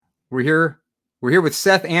We're here. We're here with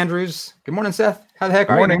Seth Andrews. Good morning, Seth. How the heck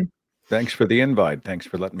Good are morning. you? Thanks for the invite. Thanks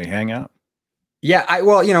for letting me hang out. Yeah,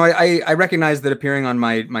 I recognize that appearing on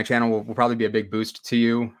my channel will probably be a big boost to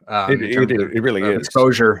you It really is.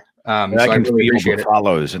 exposure. So I can really feel appreciate the it.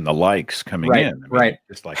 follows and the likes coming Right, in. I mean, right.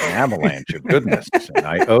 Just like an avalanche of goodness. And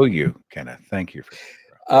I owe you, Kenneth. Thank you for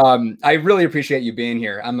that. I really appreciate you being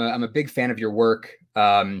here. I'm a big fan of your work.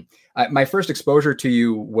 My first exposure to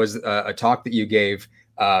you was a talk that you gave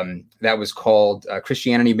that was called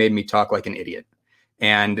Christianity Made Me Talk Like an Idiot.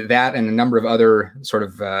 And that and a number of other sort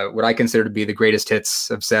of what I consider to be the greatest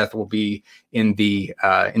hits of Seth will be in the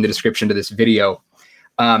description to this video.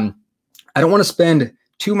 I don't want to spend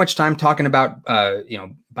too much time talking about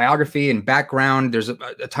biography and background. There's a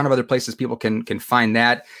ton of other places people can find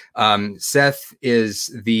that. Seth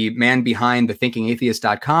is the man behind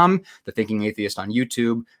thethinkingatheist.com, The Thinking Atheist on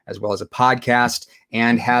YouTube, as well as a podcast,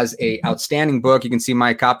 and has a outstanding book. You can see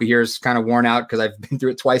my copy here is kind of worn out because I've been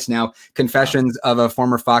through it twice now. Confessions of a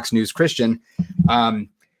Former Fox News Christian. I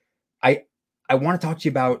want to talk to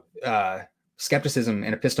you about skepticism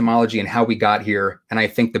and epistemology and how we got here. And I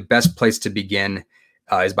think the best place to begin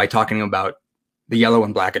is by talking about the yellow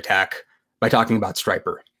and black attack, by talking about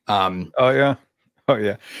Stryper. Oh, yeah.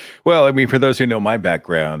 Well, I mean, for those who know my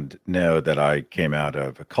background, know that I came out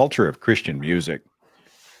of a culture of Christian music.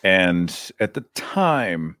 And at the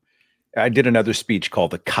time, I did another speech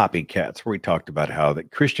called The Copycats, where we talked about how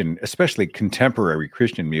that Christian, especially contemporary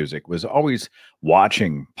Christian music, was always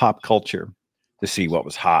watching pop culture to see what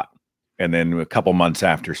was hot. And then a couple months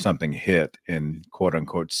after something hit in quote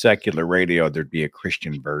unquote secular radio, there'd be a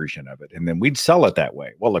Christian version of it. And then we'd sell it that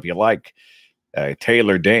way. Well, if you like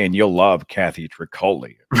Taylor Dane, you'll love Kathy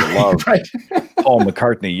Tricoli. If you love Paul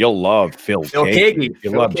McCartney, you'll love Phil Keaggy. If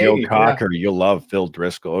you love Joe Cocker, you'll love Phil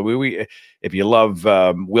Driscoll. If you love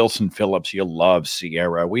Wilson Phillips, you'll love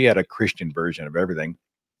Sierra. We had a Christian version of everything.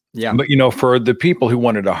 Yeah. But, for the people who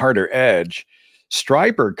wanted a harder edge,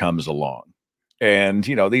 Stryper comes along. And,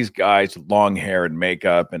 these guys with long hair and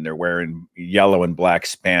makeup, and they're wearing yellow and black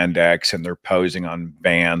spandex, and they're posing on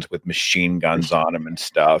vans with machine guns on them and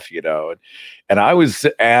stuff, And I was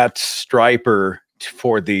at Stryper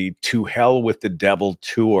for the To Hell with the Devil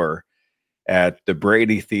tour at the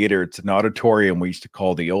Brady Theater. It's an auditorium we used to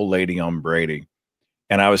call the Old Lady on Brady.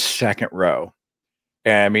 And I was second row.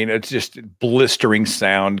 I mean, it's just blistering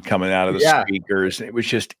sound coming out of the speakers. It was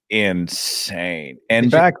just insane. And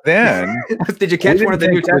back then, did you catch one of the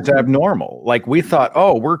New Testament? It was abnormal. Like we thought,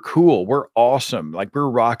 oh, we're cool, we're awesome, like we're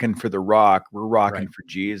rocking for the rock, we're rocking for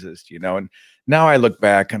Jesus, And now I look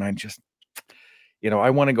back and I just, I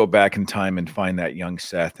want to go back in time and find that young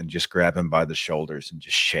Seth and just grab him by the shoulders and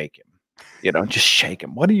just shake him. Just shake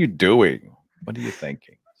him. What are you doing? What are you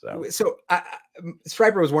thinking? So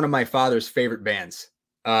Stryper was one of my father's favorite bands.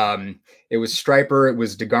 It was Stryper, it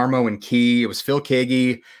was DeGarmo and Key, it was Phil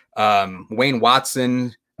Keaggy, Wayne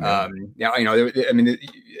Watson. I'm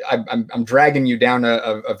dragging you down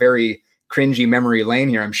a very cringy memory lane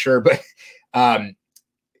here, I'm sure. But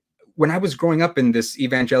when I was growing up in this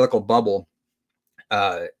evangelical bubble,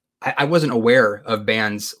 I wasn't aware of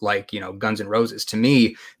bands like, Guns N' Roses. To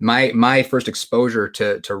me, my first exposure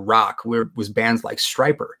to rock was bands like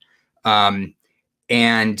Stryper.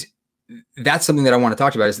 And that's something that I want to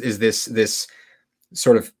talk about is this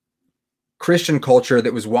sort of Christian culture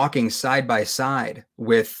that was walking side by side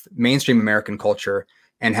with mainstream American culture,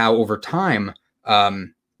 and how over time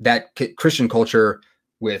that Christian culture,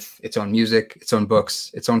 with its own music, its own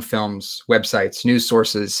books, its own films, websites, news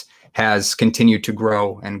sources, has continued to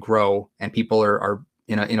grow, and people are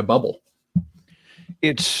in a bubble.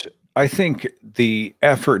 It's, I think, the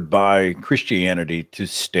effort by Christianity to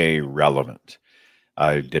stay relevant.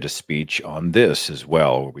 I did a speech on this as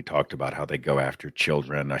well, where we talked about how they go after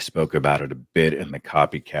children. I spoke about it a bit in the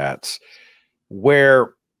Copycats,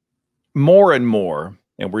 where more and more,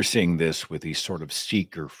 and we're seeing this with these sort of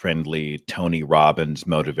seeker-friendly Tony Robbins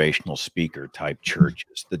motivational speaker type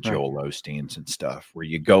churches, the Joel Osteens and stuff, where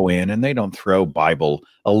you go in and they don't throw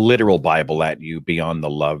a literal Bible at you beyond the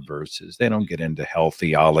love verses. They don't get into health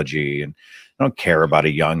theology and don't care about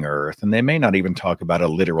a young earth. And they may not even talk about a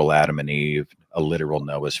literal Adam and Eve, a literal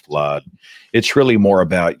Noah's flood. It's really more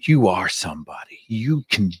about, you are somebody. You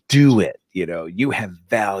can do it. You have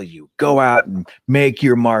value. Go out and make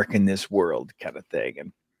your mark in this world, kind of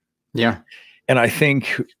thing. And I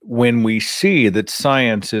think when we see that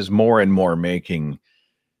science is more and more making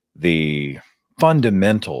the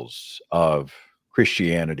fundamentals of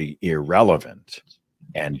Christianity irrelevant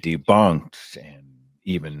and debunked and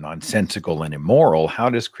even nonsensical and immoral, how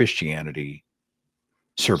does Christianity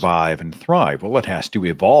survive and thrive? Well, it has to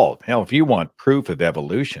evolve. Hell, if you want proof of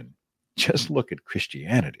evolution, just look at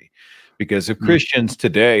Christianity. Because if Christians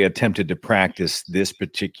today attempted to practice this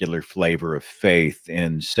particular flavor of faith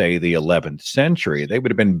in, say, the 11th century, they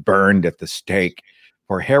would have been burned at the stake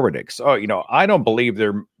for heretics. Oh, I don't believe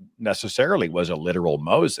there necessarily was a literal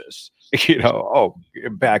Moses.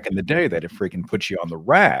 Back in the day, they'd have freaking put you on the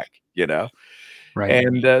rack. Right.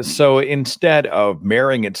 And so instead of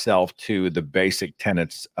marrying itself to the basic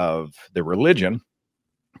tenets of the religion,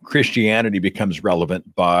 Christianity becomes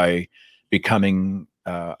relevant by becoming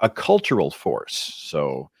a cultural force.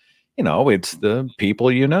 So, it's the people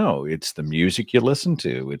it's the music you listen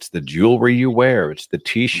to, it's the jewelry you wear, it's the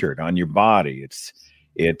T-shirt on your body,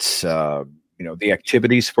 it's the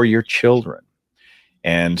activities for your children.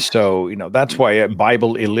 And so, that's why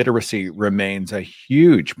Bible illiteracy remains a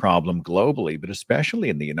huge problem globally, but especially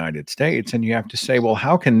in the United States. And you have to say, well,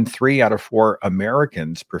 how can 3 out of 4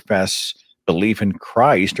 Americans profess belief in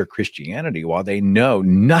Christ or Christianity while they know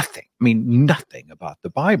nothing about the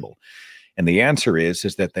Bible? And the answer is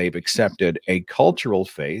that they've accepted a cultural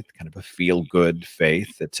faith, kind of a feel-good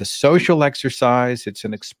faith. It's a social exercise. It's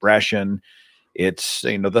an expression. It's,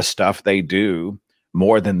 the stuff they do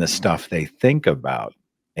more than the stuff they think about.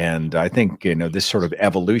 And I think, this sort of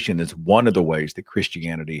evolution is one of the ways that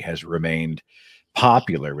Christianity has remained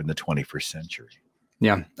popular in the 21st century.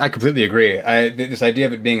 Yeah, I completely agree. This idea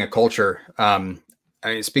of it being a culture,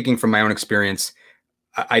 speaking from my own experience,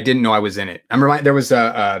 I didn't know I was in it. I'm reminded there was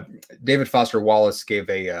David Foster Wallace gave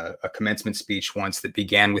a commencement speech once that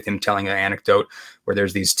began with him telling an anecdote where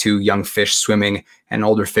there's these 2 young fish swimming, and an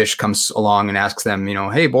older fish comes along and asks them,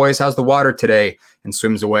 hey boys, how's the water today? And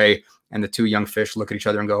swims away. And the 2 young fish look at each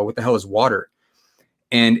other and go, what the hell is water?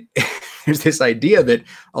 And there's this idea that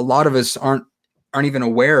a lot of us aren't even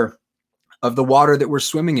aware of the water that we're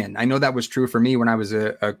swimming in. I know that was true for me when I was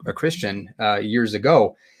a Christian years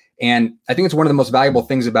ago. And I think it's one of the most valuable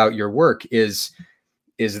things about your work is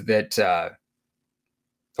that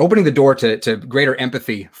opening the door to greater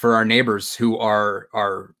empathy for our neighbors who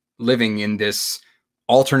are living in this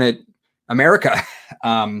alternate America.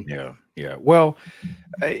 Yeah. Well,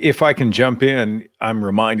 if I can jump in, I'm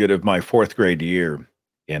reminded of my 4th grade year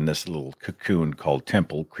in this little cocoon called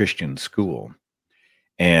Temple Christian School.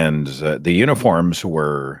 And the uniforms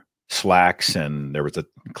were slacks, and there was a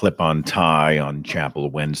clip-on tie on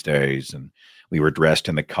chapel Wednesdays, and we were dressed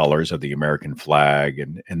in the colors of the American flag.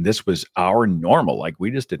 And this was our normal. Like,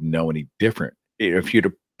 we just didn't know any different. If you'd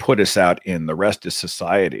have put us out in the rest of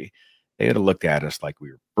society, they would have looked at us like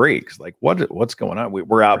we were freaks. Like, what's going on?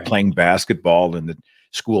 We're out playing basketball in the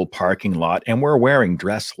school parking lot, and we're wearing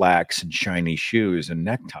dress slacks and shiny shoes and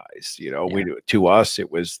neckties. To us,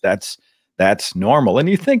 that's normal. And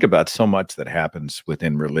you think about so much that happens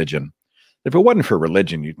within religion. If it wasn't for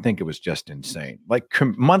religion, you'd think it was just insane. Like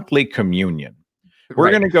monthly communion.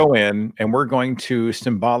 We're going to go in and we're going to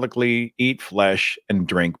symbolically eat flesh and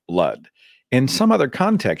drink blood. In some other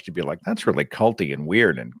context, you'd be like, that's really culty and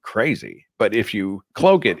weird and crazy. But if you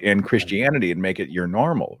cloak it in Christianity and make it your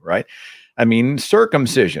normal, right? I mean,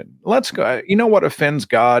 circumcision. Let's go. You know what offends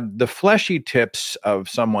God? The fleshy tips of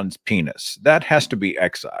someone's penis. That has to be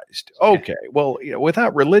excised. Okay. Well,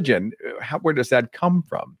 without religion, where does that come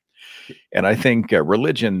from? And I think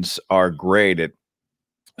religions are great at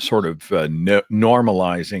sort of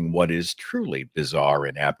normalizing what is truly bizarre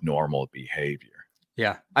and abnormal behavior.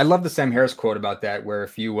 Yeah, I love the Sam Harris quote about that, where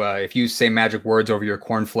if you say magic words over your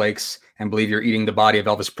cornflakes and believe you're eating the body of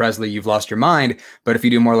Elvis Presley, you've lost your mind. But if you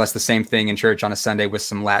do more or less the same thing in church on a Sunday with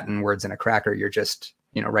some Latin words and a cracker, you're just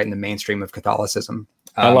right in the mainstream of Catholicism.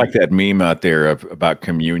 I like that meme out there about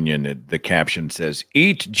communion. The caption says,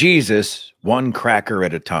 "Eat Jesus one cracker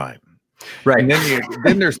at a time." Right. And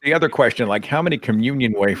then there's the other question, like, how many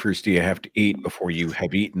communion wafers do you have to eat before you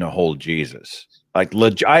have eaten a whole Jesus? Like,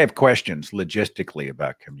 I have questions logistically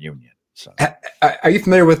about communion. So, are you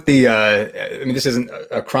familiar with the? I mean, this isn't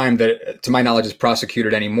a crime that, to my knowledge, is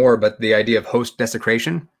prosecuted anymore. But the idea of host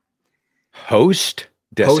desecration. Host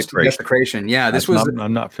desecration. Host desecration. Yeah,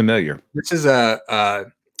 I'm not familiar. This is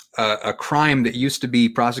a crime that used to be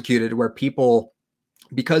prosecuted where people,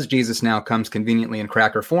 because Jesus now comes conveniently in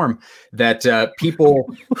cracker form, that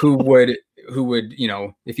people who would,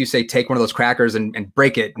 if you say take one of those crackers and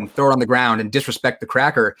break it and throw it on the ground and disrespect the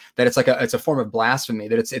cracker, that it's it's a form of blasphemy,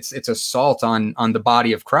 that it's assault on the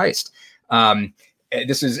body of Christ.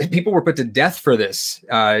 People were put to death for this,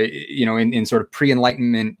 in sort of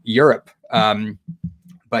pre-Enlightenment Europe. Well,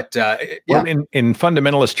 in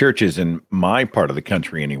fundamentalist churches in my part of the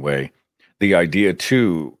country, anyway, the idea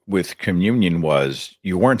too with communion was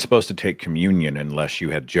you weren't supposed to take communion unless you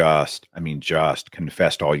had just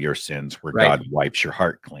confessed all your sins, where God wipes your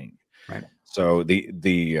heart clean. Right. So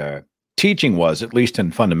the teaching was, at least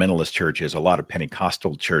in fundamentalist churches, a lot of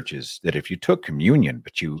Pentecostal churches, that if you took communion,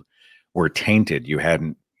 but you were tainted, you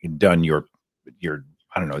hadn't done your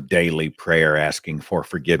I don't know, daily prayer asking for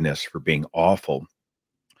forgiveness for being awful,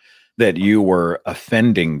 that you were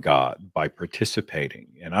offending God by participating.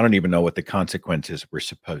 And I don't even know what the consequences were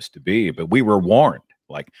supposed to be, but we were warned,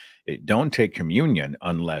 like, don't take communion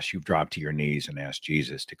unless you've dropped to your knees and asked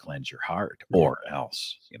Jesus to cleanse your heart, or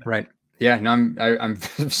else, Right. Yeah, no, I'm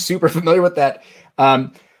super familiar with that. Uh,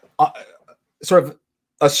 sort of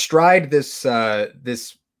astride this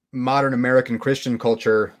this modern American Christian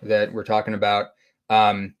culture that we're talking about,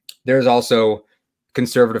 there's also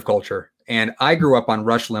conservative culture. And I grew up on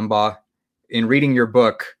Rush Limbaugh. In reading your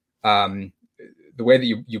book, the way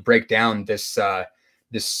that you break down this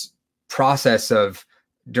this process of,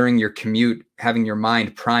 during your commute, having your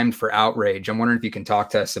mind primed for outrage, I'm wondering if you can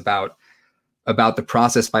talk to us about the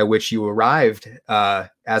process by which you arrived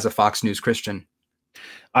as a Fox News Christian.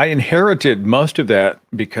 I inherited most of that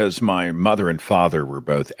because my mother and father were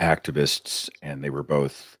both activists, and they were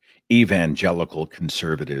both evangelical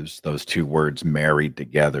conservatives. Those two words married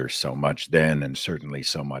together so much then, and certainly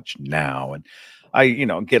so much now. And I,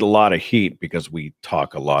 get a lot of heat because we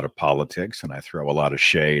talk a lot of politics, and I throw a lot of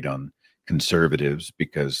shade on conservatives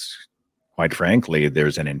because, quite frankly,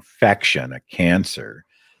 there's an infection, a cancer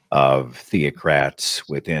of theocrats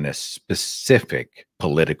within a specific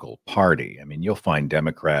political party. I mean, you'll find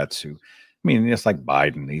Democrats who, it's like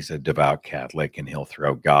Biden, he's a devout Catholic and he'll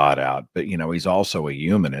throw God out, but he's also a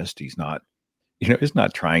humanist. He's not, he's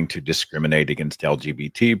not trying to discriminate against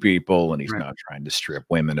LGBT people, and he's Right. not trying to strip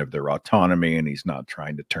women of their autonomy, and he's not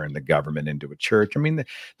trying to turn the government into a church. I mean,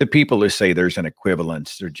 the people who say there's an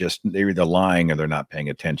equivalence, they're either lying, or they're not paying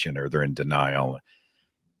attention, or they're in denial.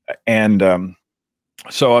 And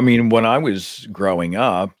so, when I was growing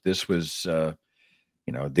up, this was,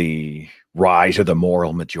 the rise of the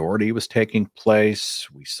moral majority was taking place.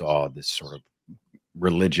 We saw this sort of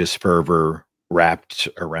religious fervor wrapped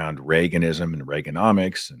around Reaganism and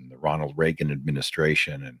Reaganomics and the Ronald Reagan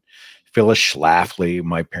administration. And Phyllis Schlafly,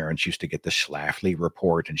 my parents used to get the Schlafly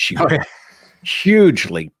report, and she was a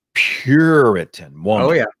hugely Puritan woman.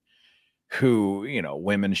 Oh, yeah. Who,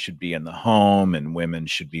 women should be in the home and women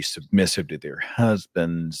should be submissive to their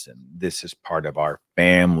husbands. And this is part of our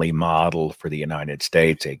family model for the United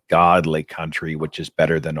States, a godly country, which is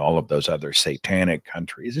better than all of those other satanic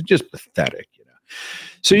countries. It's just pathetic,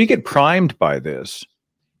 So you get primed by this.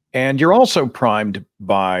 And you're also primed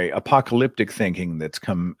by apocalyptic thinking that's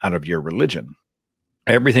come out of your religion.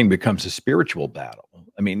 Everything becomes a spiritual battle.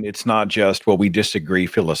 It's not just, well, we disagree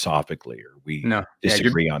philosophically, or we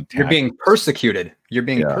disagree on tactics. You're being persecuted. You're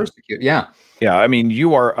being persecuted. Yeah. Yeah.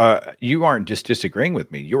 You aren't just disagreeing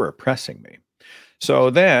with me. You're oppressing me.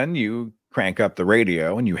 So then you crank up the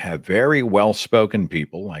radio and you have very well-spoken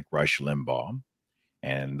people like Rush Limbaugh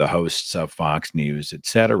and the hosts of Fox News, et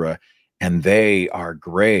cetera. And they are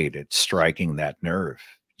great at striking that nerve.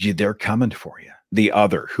 They're coming for you. The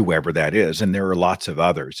other, whoever that is. And there are lots of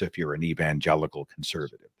others if you're an evangelical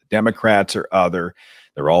conservative. The Democrats are other.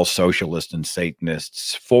 They're all socialists and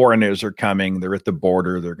Satanists. Foreigners are coming. They're at the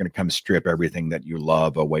border. They're going to come strip everything that you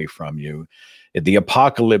love away from you. The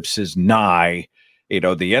apocalypse is nigh.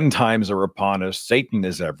 The end times are upon us. Satan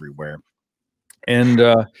is everywhere. And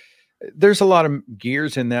there's a lot of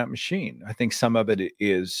gears in that machine. I think some of it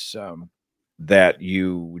is that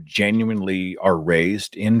you genuinely are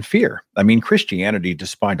raised in fear. Christianity,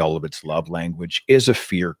 despite all of its love language, is a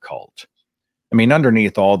fear cult.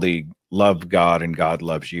 Underneath all the love God and God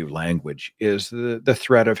loves you language is the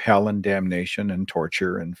threat of hell and damnation and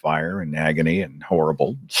torture and fire and agony and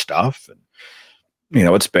horrible stuff. And,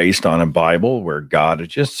 it's based on a Bible where God had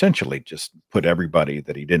just essentially just put everybody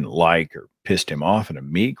that he didn't like or pissed him off in a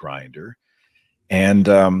meat grinder. And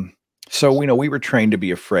so, we were trained to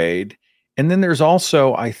be afraid. And then there's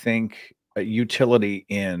also, I think, a utility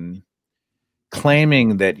in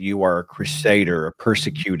claiming that you are a crusader, a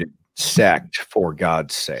persecuted sect for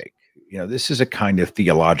God's sake. This is a kind of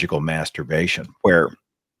theological masturbation where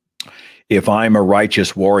if I'm a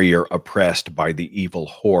righteous warrior oppressed by the evil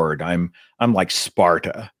horde, I'm like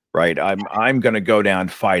Sparta, right? I'm going to go down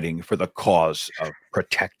fighting for the cause of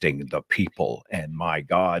protecting the people and my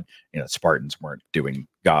God. Spartans weren't doing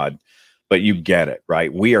God. But you get it,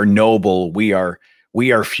 right? We are noble. We are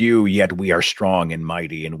few, yet we are strong and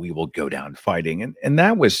mighty, and we will go down fighting. And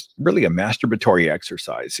that was really a masturbatory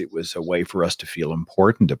exercise. It was a way for us to feel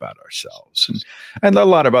important about ourselves, and a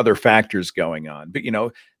lot of other factors going on. But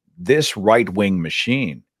this right-wing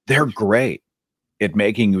machine, they're great at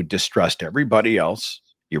making you distrust everybody else.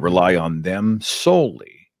 You rely on them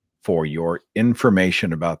solely for your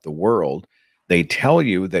information about the world. They tell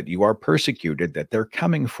you that you are persecuted, that they're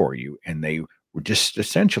coming for you, and they just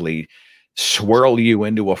essentially swirl you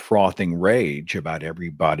into a frothing rage about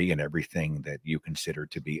everybody and everything that you consider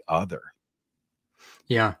to be other.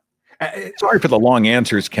 Yeah. Sorry for the long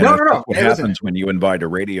answers, Kenneth. No. That's what happens when you invite a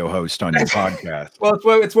radio host on your podcast. Well,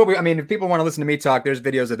 it's what we, I mean, if people want to listen to me talk, there's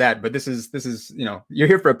videos of that, but this is, you know, you're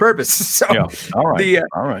here for a purpose. So yeah. All right.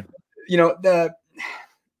 All right. You know,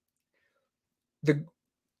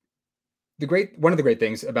 one of the great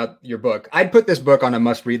things about your book, I'd put this book on a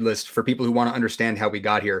must-read list for people who want to understand how we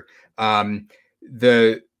got here.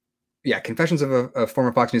 Confessions of a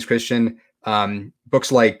Former Fox News Christian,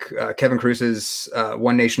 books like Kevin Kruse's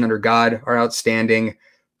One Nation Under God are outstanding.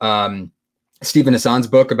 Stephen Hassan's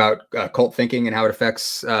book about cult thinking and how it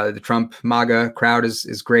affects the Trump MAGA crowd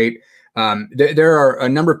is great. There are a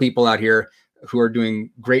number of people out here who are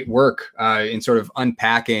doing great work in sort of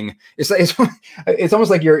unpacking. It's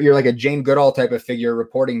almost like you're like a Jane Goodall type of figure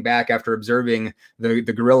reporting back after observing the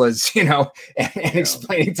guerrillas, you know, and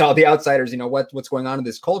explaining to all the outsiders, you know, what's going on in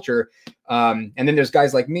this culture. And then there's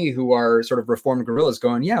guys like me who are sort of reformed guerrillas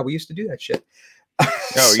going, yeah, we used to do that shit.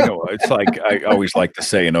 Oh, you know, it's like I always like to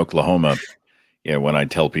say in Oklahoma, you know, when I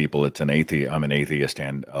tell people I'm an atheist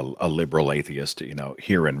and a liberal atheist, you know,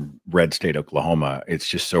 here in red state Oklahoma, it's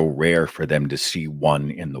just so rare for them to see one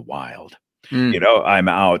in the wild. You know, I'm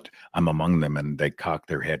among them, and they cock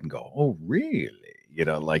their head and go, "Oh, really?" You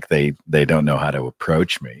know, like they don't know how to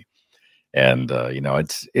approach me. And you know,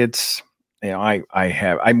 it's you know,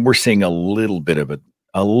 we're seeing a little bit of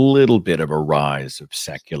a rise of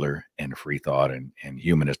secular and free thought and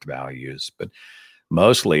humanist values, but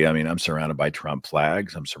mostly, I mean, I'm surrounded by Trump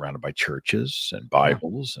flags. I'm surrounded by churches and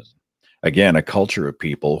Bibles. And again, a culture of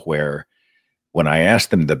people where when I ask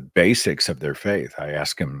them the basics of their faith, I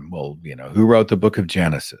ask them, well, you know, who wrote the book of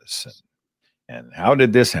Genesis? And how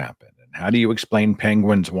did this happen? And how do you explain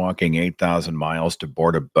penguins walking 8,000 miles to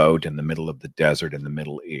board a boat in the middle of the desert in the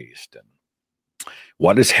Middle East? And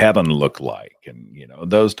what does heaven look like? And, you know,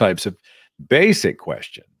 those types of basic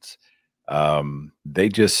questions. They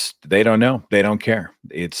don't know. They don't care.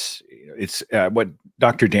 It's what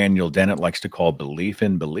Dr. Daniel Dennett likes to call belief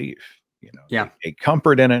in belief. You know, a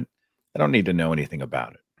comfort in it. I don't need to know anything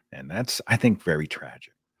about it. And that's, I think, very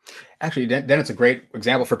tragic. Actually, Dennett's a great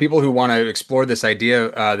example for people who want to explore this idea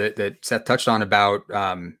that Seth touched on about,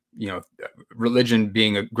 you know, religion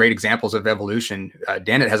being a great examples of evolution.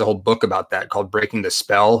 Dennett has a whole book about that called Breaking the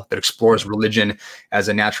Spell that explores religion as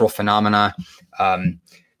a natural phenomena.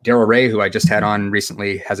 Daryl Ray, who I just had on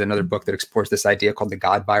recently, has another book that explores this idea called the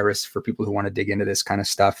God virus for people who want to dig into this kind of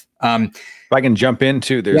stuff. If I can jump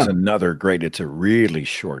into, there's another great, it's a really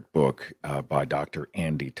short book by Dr.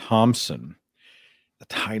 Andy Thompson. The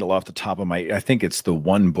title off the top of I think it's the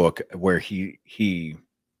one book where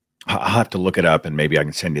I'll have to look it up and maybe I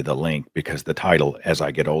can send you the link, because the title, as I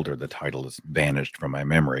get older, the title has vanished from my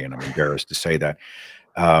memory and I'm embarrassed to say that.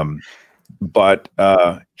 But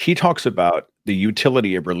he talks about the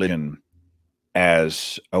utility of religion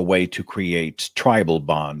as a way to create tribal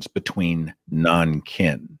bonds between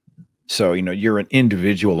non-kin. So, you know, you're an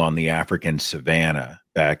individual on the African savanna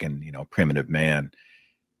back in, you know, primitive man,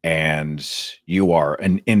 and you are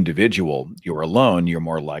an individual, you're alone, you're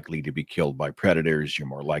more likely to be killed by predators, you're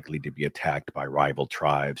more likely to be attacked by rival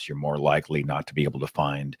tribes, you're more likely not to be able to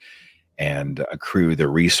find and accrue the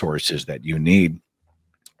resources that you need.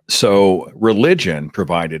 So religion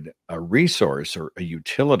provided a resource or a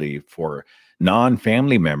utility for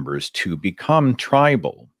non-family members to become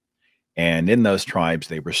tribal. And in those tribes,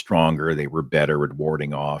 they were stronger, they were better at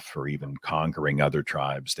warding off or even conquering other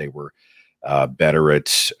tribes. They were better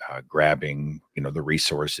at grabbing, you know, the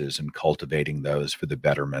resources and cultivating those for the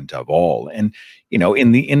betterment of all. And, you know,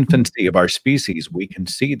 in the infancy of our species, we can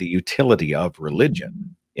see the utility of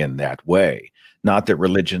religion in that way. Not that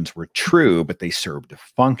religions were true, but they served a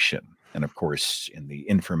function. And of course, in the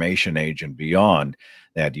information age and beyond,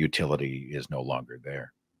 that utility is no longer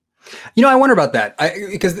there. You know, I wonder about that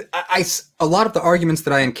because a lot of the arguments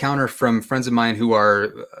that I encounter from friends of mine who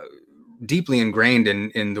are deeply ingrained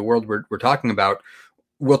in the world we're talking about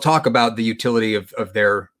will talk about the utility of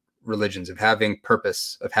their religions, of having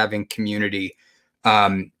purpose, of having community.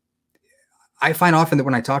 I find often that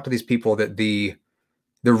when I talk to these people that the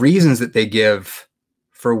reasons that they give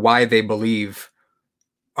for why they believe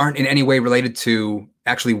aren't in any way related to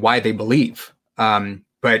actually why they believe.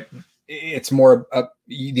 But it's more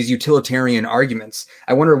these utilitarian arguments.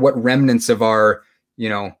 I wonder what remnants of our,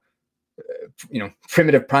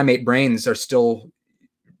 primitive primate brains are still,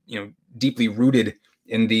 deeply rooted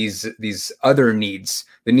in these other needs,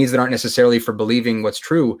 the needs that aren't necessarily for believing what's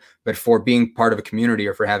true, but for being part of a community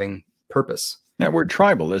or for having purpose. Now, we're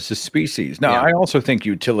tribal as a species. Now, Yeah. I also think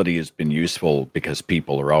utility has been useful because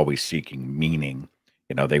people are always seeking meaning.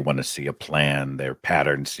 They want to see a plan. They're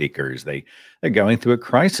pattern seekers. They're going through a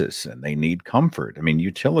crisis and they need comfort. I mean, the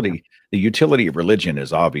utility of religion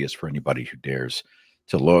is obvious for anybody who dares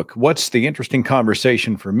to look. What's the interesting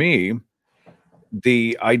conversation for me?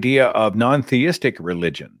 The idea of non-theistic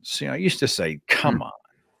religions. I used to say, come on,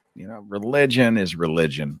 religion is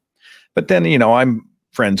religion. But then, I'm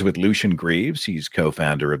friends with Lucian Greaves. He's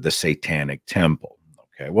co-founder of the Satanic Temple.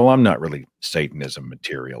 Okay. Well, I'm not really Satanism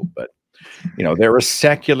material, but they're a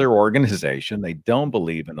secular organization. They don't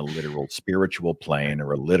believe in a literal spiritual plane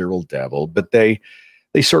or a literal devil, but they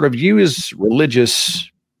sort of use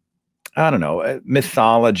religious,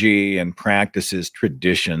 mythology and practices,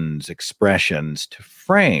 traditions, expressions to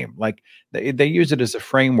frame, like they use it as a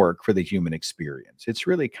framework for the human experience. It's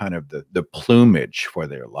really kind of the plumage for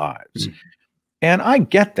their lives. Mm-hmm. And I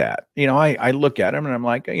get that. I look at them and I'm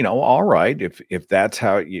like, all right, if that's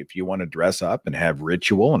how, if you want to dress up and have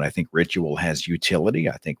ritual, and I think ritual has utility.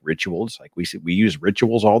 I think rituals, like we use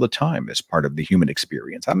rituals all the time as part of the human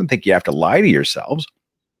experience. I don't think you have to lie to yourselves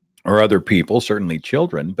or other people, certainly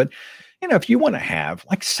children. But, if you want to have,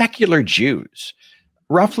 like, secular Jews,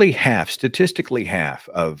 roughly statistically half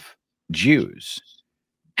of Jews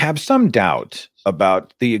have some doubt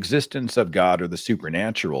about the existence of God or the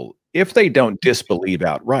supernatural if they don't disbelieve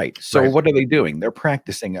outright. So What are they doing? They're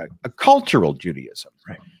practicing a cultural Judaism,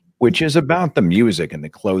 which is about the music and the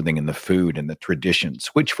clothing and the food and the traditions,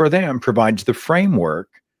 which for them provides the framework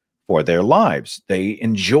for their lives. They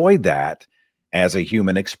enjoy that as a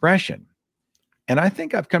human expression. And I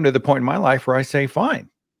think I've come to the point in my life where I say, fine,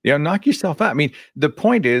 knock yourself out. I mean, the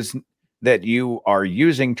point is that you are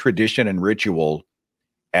using tradition and ritual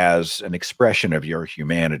as an expression of your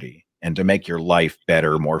humanity and to make your life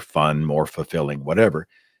better, more fun, more fulfilling, whatever.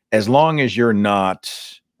 As long as you're not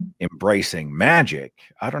embracing magic,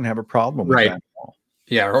 I don't have a problem with that at all.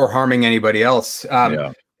 Yeah, or harming anybody else.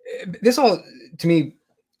 This all, to me,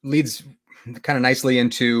 leads kind of nicely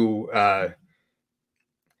into...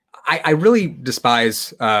 I really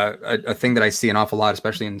despise a thing that I see an awful lot,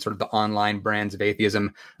 especially in sort of the online brands of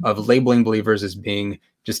atheism, of labeling believers as being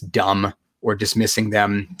just dumb or dismissing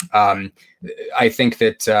them. I think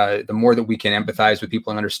that the more that we can empathize with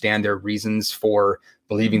people and understand their reasons for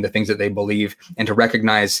believing the things that they believe, and to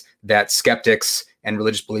recognize that skeptics and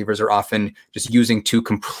religious believers are often just using two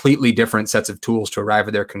completely different sets of tools to arrive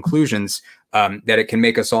at their conclusions, that it can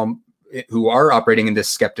make us all who are operating in this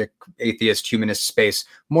skeptic, atheist, humanist space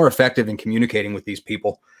more effective in communicating with these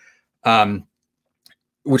people,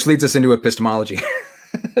 which leads us into epistemology.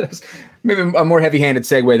 Maybe a more heavy-handed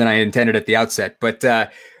segue than I intended at the outset, but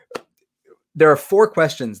there are 4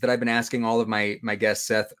 questions that I've been asking all of my guests,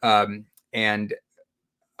 Seth, and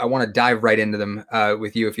I want to dive right into them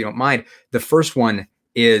with you, if you don't mind. The first one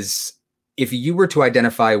is, if you were to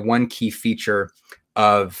identify one key feature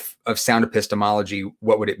of sound epistemology,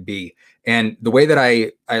 what would it be? And the way that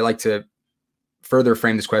I like to further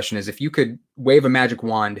frame this question is, if you could wave a magic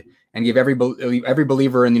wand and give every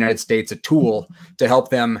believer in the United States a tool to help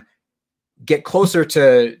them get closer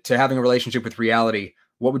to having a relationship with reality,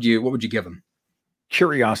 what would you give them?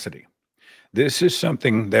 Curiosity. This is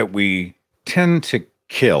something that we tend to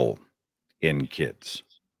kill in kids.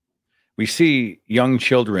 We see young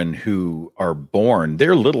children who are born,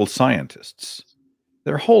 they're little scientists.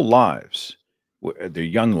 Their whole lives, their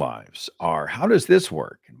young lives, are, how does this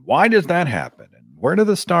work? And why does that happen? And where do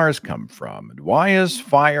the stars come from? And why is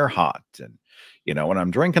fire hot? And, when I'm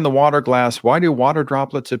drinking the water glass, why do water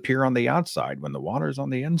droplets appear on the outside when the water's on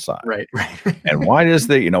the inside? Right. And why does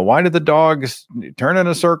why do the dogs turn in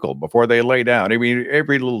a circle before they lay down? I mean,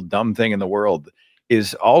 every little dumb thing in the world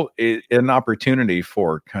is an opportunity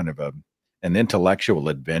for kind of an intellectual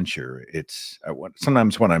adventure. It's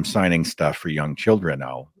sometimes when I'm signing stuff for young children,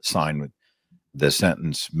 I'll sign with the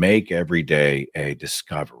sentence, "Make every day a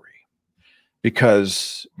discovery."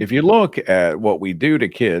 Because if you look at what we do to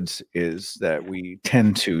kids, is that we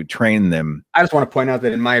tend to train them. I just want to point out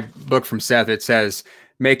that in my book from Seth, it says,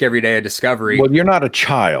 "Make every day a discovery." Well, you're not a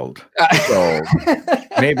child, so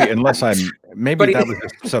maybe that was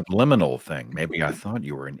a subliminal thing. Maybe I thought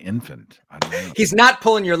you were an infant. I don't know. He's not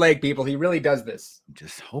pulling your leg, people. He really does this.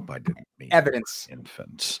 Just hope I didn't mean evidence.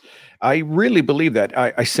 Infants. I really believe that.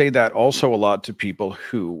 I say that also a lot to people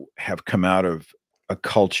who have come out of a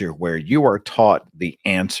culture where you are taught the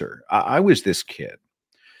answer. I was this kid.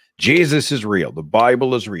 Jesus is real. The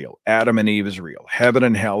Bible is real. Adam and Eve is real. Heaven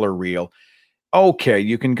and hell are real. okay,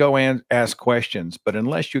 you can go and ask questions, but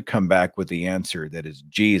unless you come back with the answer that is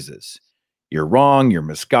Jesus, you're wrong, you're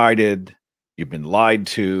misguided, you've been lied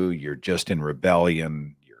to, you're just in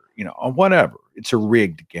rebellion, whatever. It's a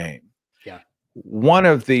rigged game. Yeah. One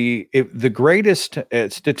of the greatest,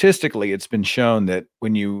 statistically, it's been shown that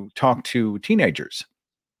when you talk to teenagers,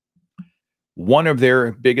 one of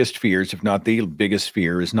their biggest fears, if not the biggest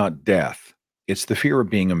fear, is not death. It's the fear of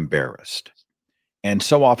being embarrassed. And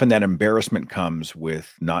so often that embarrassment comes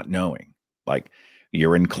with not knowing. Like,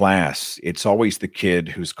 you're in class, it's always the kid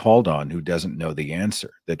who's called on who doesn't know the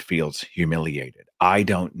answer that feels humiliated. I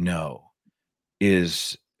don't know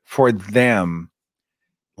is for them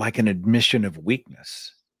like an admission of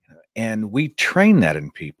weakness. And we train that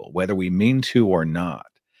in people, whether we mean to or not.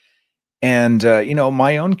 And,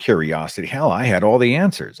 my own curiosity, hell, I had all the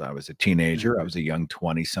answers. I was a teenager. I was a young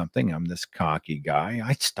 20-something. I'm this cocky guy.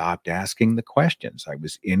 I stopped asking the questions. I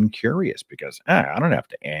was incurious because I don't have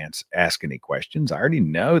to ask any questions. I already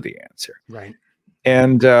know the answer. Right.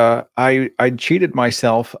 And I cheated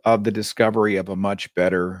myself of the discovery of a much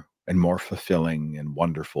better and more fulfilling and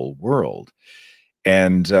wonderful world.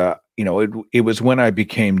 And, it was when I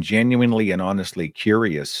became genuinely and honestly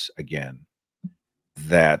curious again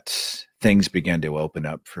that things began to open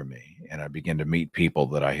up for me, and I began to meet people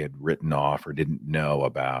that I had written off or didn't know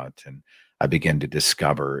about. And I began to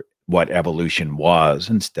discover what evolution was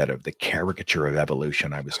instead of the caricature of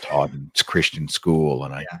evolution I was taught in Christian school.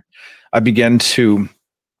 And I began to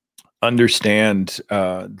understand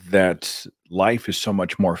that life is so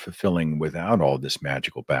much more fulfilling without all this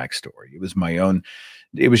magical backstory.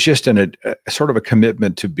 It was just a sort of a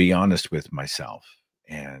commitment to be honest with myself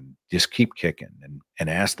and just keep kicking and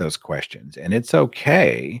ask those questions. And it's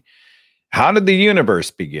okay. How did the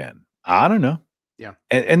universe begin? I don't know. Yeah.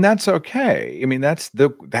 And that's okay. I mean, that's the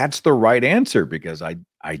right answer, because I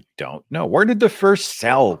don't know. Where did the first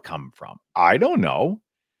cell come from? I don't know.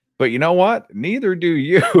 But you know what? Neither do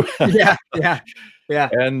you. Yeah.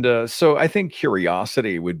 And so I think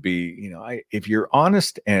curiosity would be, if you're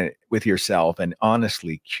honest with yourself and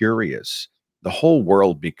honestly curious, the whole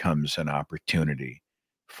world becomes an opportunity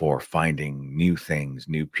for finding new things,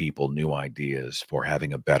 new people, new ideas, for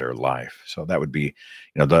having a better life. So that would be,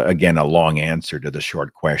 again, a long answer to the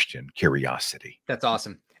short question: curiosity. That's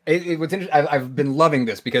awesome. What's interesting, I've been loving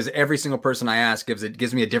this because every single person I ask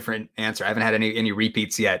gives me a different answer. I haven't had any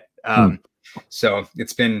repeats yet. So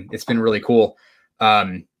it's been really cool.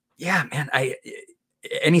 Yeah, man.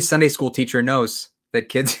 Any Sunday school teacher knows that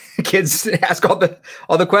kids ask all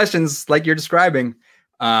the questions like you're describing.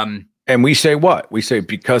 And we say what? We say,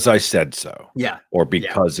 because I said so. Yeah. Or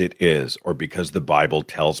because it is, or because the Bible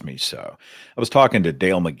tells me so. I was talking to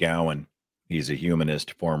Dale McGowan. He's a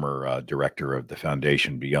humanist, former director of the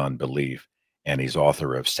Foundation Beyond Belief, and he's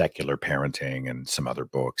author of Secular Parenting and some other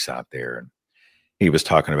books out there. And he was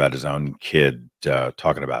talking about his own kid,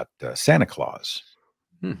 talking about Santa Claus.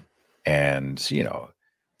 And,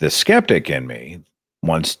 the skeptic in me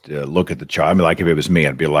wants to look at the child. I mean, like, if it was me,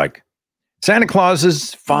 I'd be like, Santa Claus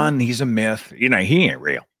is fun. He's a myth. He ain't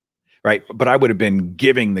real. Right. But I would have been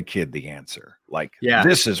giving the kid the answer. Like,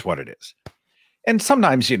 this is what it is. And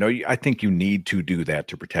sometimes, I think you need to do that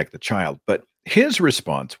to protect the child. But his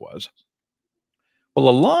response was, well,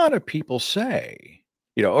 a lot of people say,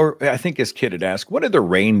 or I think his kid had asked, what did the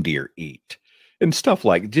reindeer eat? And stuff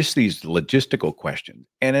like just these logistical questions.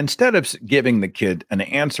 And instead of giving the kid an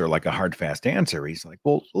answer, like a hard, fast answer, he's like,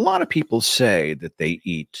 well, a lot of people say that they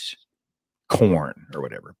eat corn or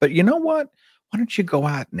whatever. But you know what? Why don't you go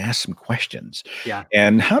out and ask some questions? Yeah.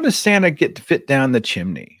 And how does Santa get to fit down the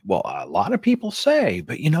chimney? Well, a lot of people say,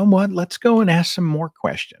 but you know what? Let's go and ask some more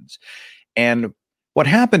questions. And what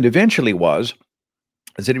happened eventually is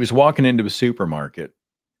that he was walking into a supermarket,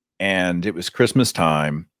 and it was Christmas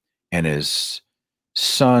time, and his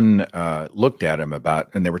son looked at him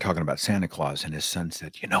and they were talking about Santa Claus, and his son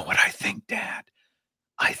said, you know what I think, Dad?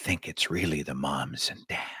 I think it's really the moms and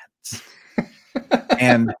dads.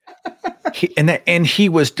 And he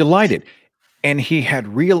was delighted, and he had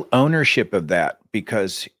real ownership of that,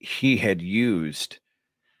 because he had used,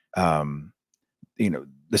 the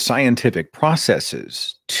scientific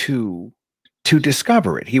processes to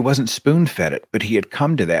discover it. He wasn't spoon-fed it, but he had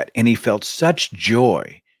come to that, and he felt such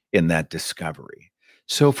joy in that discovery.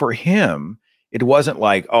 So for him, it wasn't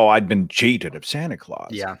like, oh, I'd been cheated of Santa Claus.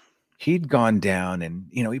 Yeah. He'd gone down and,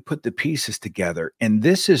 he put the pieces together. And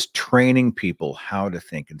this is training people how to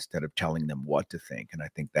think instead of telling them what to think. And I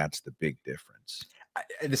think that's the big difference.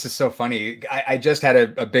 This is so funny. I just had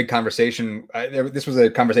a big conversation. This was a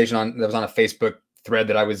conversation that was on a Facebook thread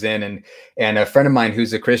that I was in, and a friend of mine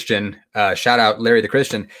who's a Christian, shout out Larry the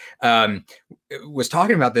Christian, was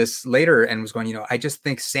talking about this later and was going, I just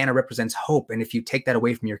think Santa represents hope, and if you take that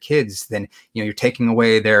away from your kids, then you're taking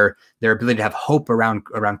away their ability to have hope around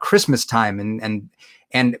Christmas time, and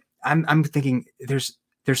I'm thinking there's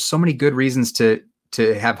so many good reasons to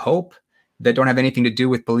have hope that don't have anything to do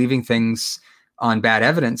with believing things on bad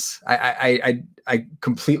evidence. I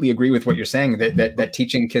completely agree with what you're saying, that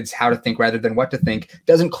teaching kids how to think rather than what to think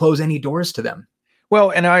doesn't close any doors to them. Well,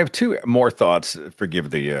 and I have two more thoughts. Forgive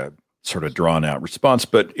the sort of drawn out response,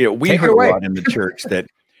 but we heard a lot in the church that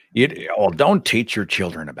don't teach your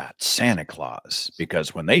children about Santa Claus,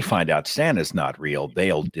 because when they find out Santa's not real,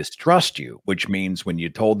 they'll distrust you, which means when you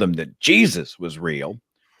told them that Jesus was real,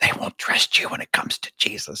 they won't trust you when it comes to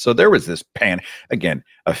Jesus. So there was this again,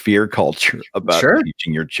 a fear culture about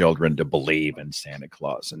teaching your children to believe in Santa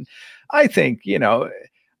Claus. And I think,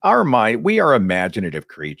 our mind, we are imaginative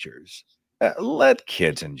creatures. Let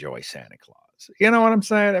kids enjoy Santa Claus. You know what I'm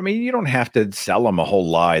saying? I mean, you don't have to sell them a whole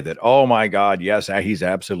lie that, oh my God, yes, he's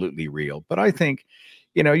absolutely real. But I think,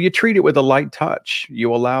 you treat it with a light touch.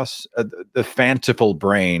 You allow the fanciful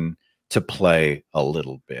brain to play a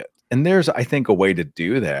little bit. And there's, I think, a way to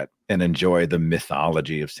do that and enjoy the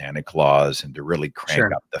mythology of Santa Claus and to really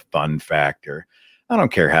crank up the fun factor. I don't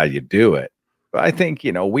care how you do it, but I think,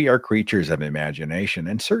 we are creatures of imagination,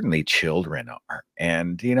 and certainly children are.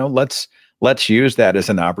 And, let's use that as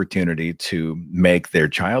an opportunity to make their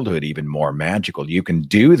childhood even more magical. You can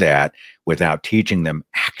do that without teaching them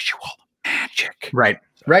actual magic. Right.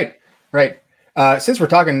 Since we're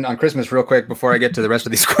talking on Christmas real quick, before I get to the rest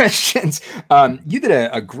of these questions, you did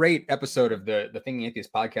a great episode of the Thinking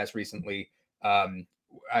Atheist podcast recently that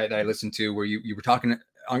I listened to, where you were talking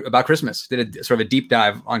about Christmas, did a sort of a deep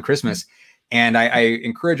dive on Christmas. And I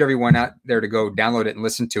encourage everyone out there to go download it and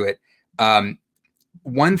listen to it.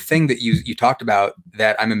 One thing that you talked about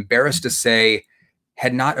that I'm embarrassed to say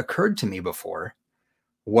had not occurred to me before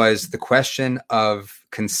was the question of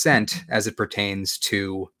consent as it pertains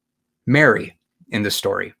to Mary in the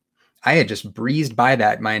story. I had just breezed by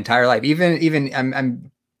that my entire life. Even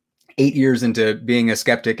I'm 8 years into being a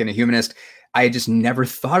skeptic and a humanist. I just never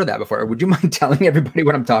thought of that before. Would you mind telling everybody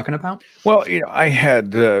what I'm talking about? Well, I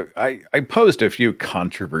had I posed a few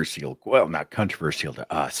controversial, well, not controversial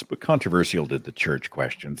to us, but controversial to the church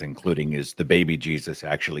questions, including, is the baby Jesus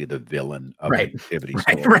actually the villain of the nativity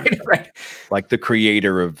story? Right. Like the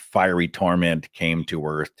creator of fiery torment came to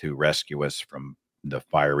earth to rescue us from the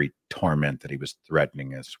fiery torment that he was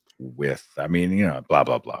threatening us with. I mean, blah,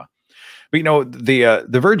 blah, blah. But,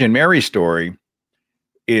 the Virgin Mary story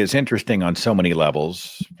is interesting on so many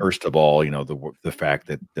levels. First of all, the fact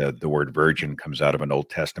that the word virgin comes out of an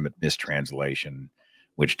Old Testament mistranslation,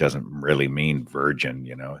 which doesn't really mean virgin,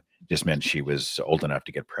 it just meant she was old enough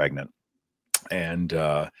to get pregnant. And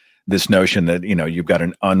this notion that, you've got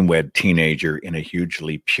an unwed teenager in a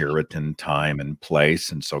hugely Puritan time and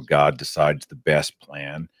place. And so God decides the best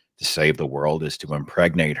plan to save the world is to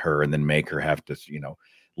impregnate her and then make her have to,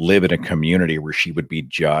 live in a community where she would be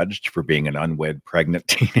judged for being an unwed pregnant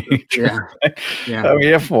teenager. Yeah. I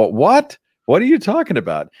mean, what are you talking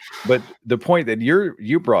about? But the point that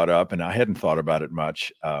you brought up, and I hadn't thought about it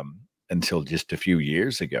much until just a few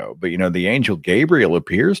years ago, but the angel Gabriel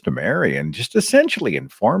appears to Mary and just essentially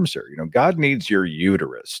informs her, God needs your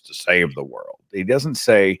uterus to save the world. He doesn't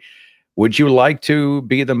say, would you like to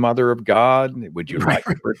be the mother of God? Would you like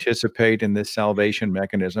to participate in this salvation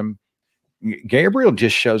mechanism? Gabriel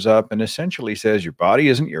just shows up and essentially says, your body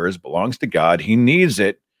isn't yours, belongs to God. He needs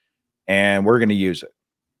it, and we're going to use it.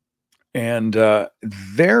 And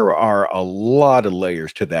there are a lot of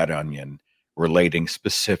layers to that onion relating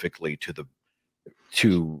specifically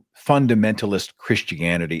to fundamentalist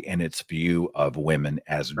Christianity and its view of women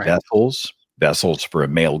as vessels for a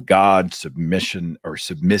male god,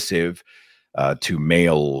 submissive to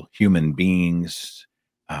male human beings.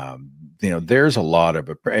 There's a lot of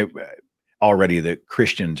already the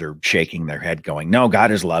Christians are shaking their head going, no, God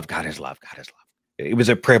is love, God is love, God is love. It was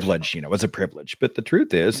a privilege, it was a privilege. But the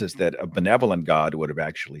truth is that a benevolent God would have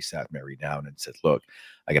actually sat Mary down and said, look,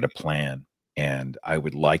 I got a plan and I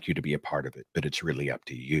would like you to be a part of it, but it's really up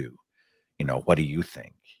to you. What do you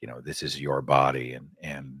think? This is your body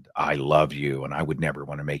and I love you and I would never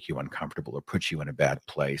want to make you uncomfortable or put you in a bad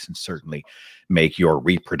place and certainly make your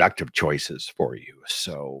reproductive choices for you.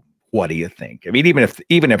 So what do you think? I mean, even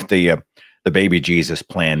if the baby Jesus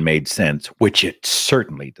plan made sense, which it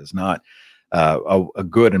certainly does not, a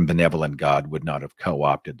good and benevolent God would not have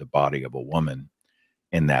co-opted the body of a woman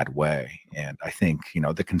in that way. And I think,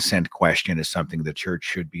 the consent question is something the church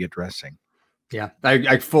should be addressing. Yeah,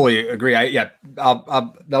 I fully agree.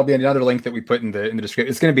 That'll be another link that we put in the description.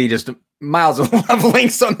 It's going to be just miles of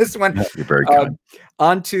links on this one. You're very kind.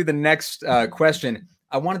 On to the next question.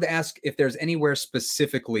 I wanted to ask if there's anywhere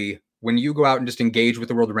specifically when you go out and just engage with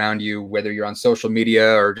the world around you, whether you're on social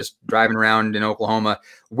media or just driving around in Oklahoma,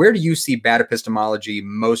 where do you see bad epistemology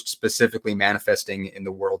most specifically manifesting in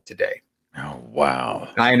the world today? Oh, wow.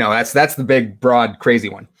 I know that's the big, broad, crazy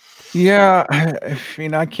one. Yeah, I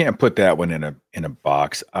mean, I can't put that one in a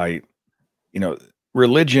box.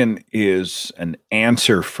 Religion is an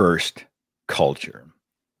answer first culture.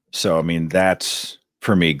 So, I mean, that's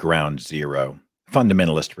for me ground zero.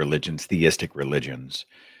 Fundamentalist religions, theistic religions,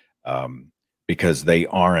 because they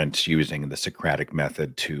aren't using the Socratic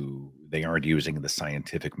method they aren't using the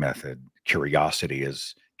scientific method. Curiosity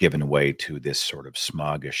is given way to this sort of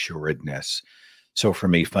smug assuredness. So for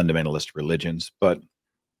me, fundamentalist religions, but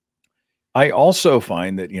I also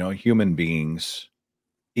find that, human beings,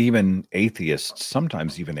 even atheists,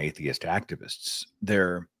 sometimes even atheist activists,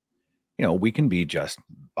 we can be just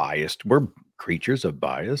biased. We're creatures of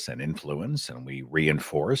bias and influence, and we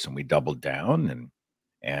reinforce and we double down.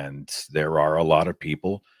 And there are a lot of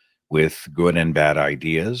people with good and bad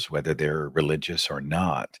ideas, whether they're religious or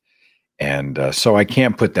not. And so I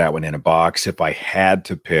can't put that one in a box. If I had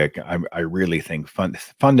to pick, I really think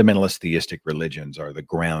fundamentalist theistic religions are the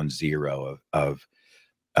ground zero of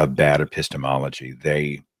bad epistemology.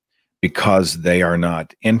 Because they are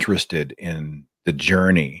not interested in the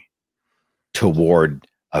journey toward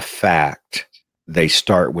a fact, they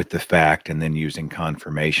start with the fact and then using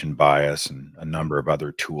confirmation bias and a number of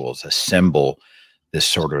other tools, assemble this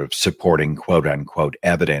sort of supporting quote unquote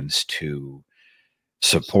evidence to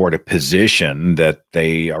support a position that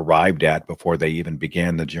they arrived at before they even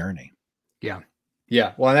began the journey. Yeah.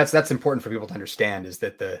 Yeah. Well, and that's important for people to understand, is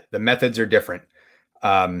that the methods are different.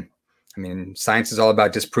 I mean, science is all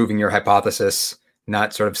about disproving your hypothesis,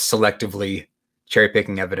 not sort of selectively cherry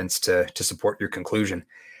picking evidence to support your conclusion.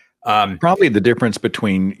 Probably the difference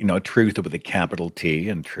between, truth with a capital T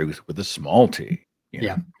and truth with a small t.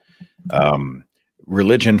 Yeah.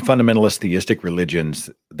 Religion, fundamentalist theistic religions,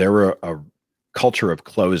 they're a culture of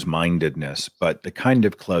closed-mindedness, but the kind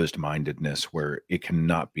of closed-mindedness where it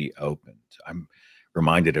cannot be opened. I'm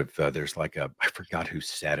reminded of there's I forgot who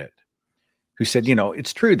said it. Who said,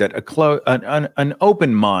 it's true that an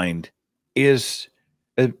open mind is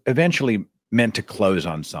eventually meant to close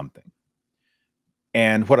on something.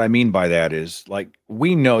 And what I mean by that is,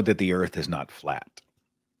 we know that the earth is not flat,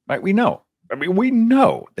 right? We know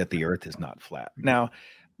that the earth is not flat. Now,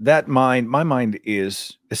 my mind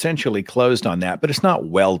is essentially closed on that, but it's not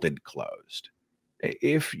welded closed.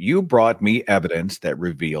 If you brought me evidence that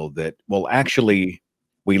revealed that, well, actually,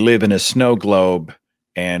 we live in a snow globe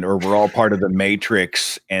or we're all part of the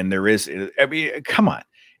matrix, and come on.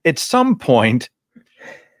 At some point,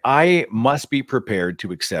 I must be prepared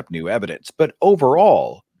to accept new evidence. But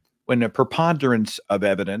overall, when a preponderance of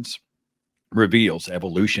evidence reveals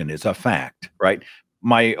evolution is a fact, right?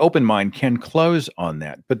 My open mind can close on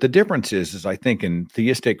that. But the difference is I think in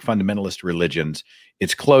theistic fundamentalist religions,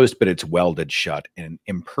 it's closed, but it's welded shut and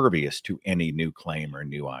impervious to any new claim or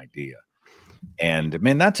new idea. And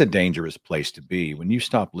man, that's a dangerous place to be. When you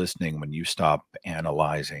stop listening, when you stop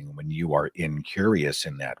analyzing, when you are incurious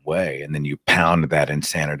in that way, and then you pound that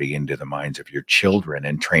insanity into the minds of your children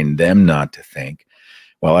and train them not to think.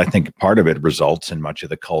 Well, I think part of it results in much of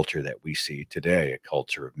the culture that we see today, a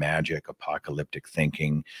culture of magic, apocalyptic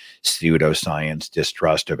thinking, pseudoscience,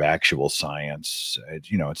 distrust of actual science.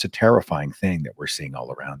 It's a terrifying thing that we're seeing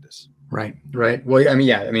all around us. Right. Well,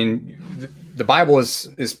 the Bible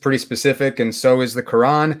is pretty specific, and so is the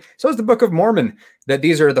Quran. So is the Book of Mormon, that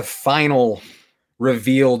these are the final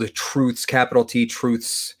revealed truths, capital T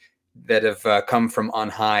truths, that have come from on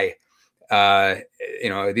high.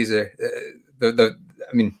 These are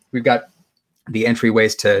we've got the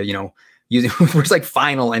entryways to, using words like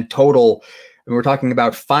final and total. And we're talking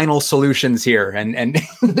about final solutions here. And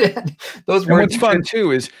those words. And what's fun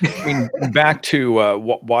too is, back to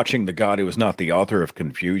watching the God who is not the author of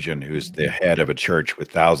confusion, who's the head of a church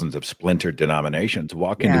with thousands of splintered denominations,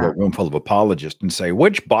 walk into a room full of apologists and say,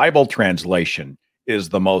 which Bible translation is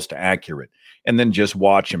the most accurate? And then just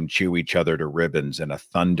watch them chew each other to ribbons in a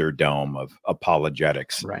thunderdome of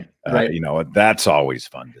apologetics. Right. That's always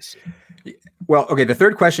fun to see. Well, okay. The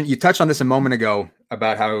third question, you touched on this a moment ago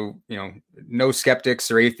about how, no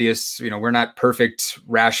skeptics or atheists, we're not perfect,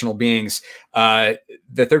 rational beings. The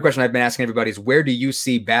third question I've been asking everybody is, where do you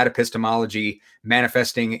see bad epistemology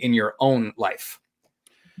manifesting in your own life?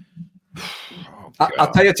 Oh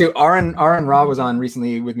I'll tell you too. Aaron Ra was on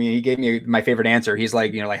recently with me. He gave me my favorite answer. He's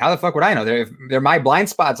like, like, how the fuck would I know? They're my blind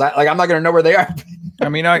spots. I'm not going to know where they are. I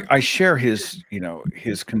mean, I share his,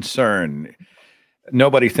 his concern.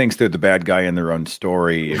 Nobody thinks they're the bad guy in their own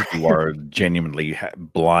story. If you are genuinely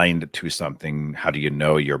blind to something, how do you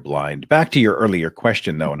know you're blind? Back to your earlier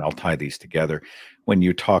question, though, and I'll tie these together. When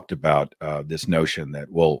you talked about this notion that,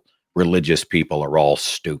 well, religious people are all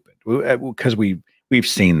stupid, because we've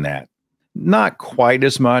seen that. Not quite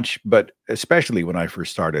as much, but especially when I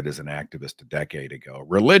first started as an activist a decade ago.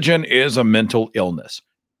 Religion is a mental illness.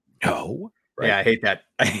 No. Right? Yeah, I hate that.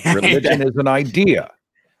 Religion is an idea.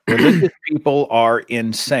 Religious people are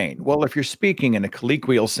insane. Well, if you're speaking in a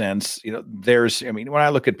colloquial sense, when I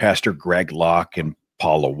look at Pastor Greg Locke and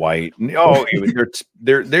Paula White,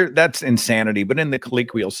 that's insanity, but in the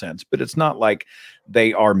colloquial sense. But it's not like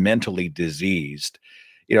they are mentally diseased.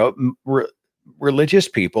 Religious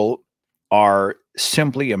people are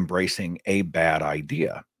simply embracing a bad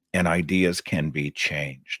idea, and ideas can be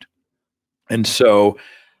changed. And so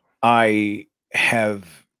I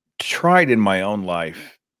have tried in my own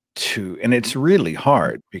life and it's really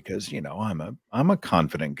hard because, I'm a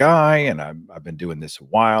confident guy, and I've been doing this a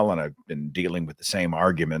while, and I've been dealing with the same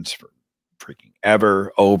arguments for freaking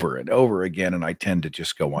ever, over and over again. And I tend to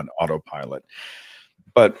just go on autopilot,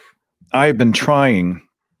 but I've been trying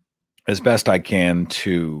as best I can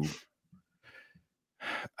to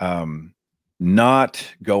not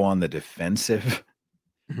go on the defensive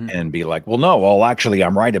and be like, well, actually,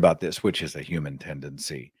 I'm right about this, which is a human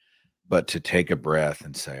tendency, but to take a breath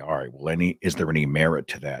and say, all right, well, is there any merit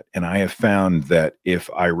to that? And I have found that if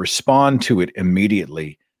I respond to it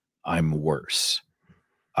immediately, I'm worse.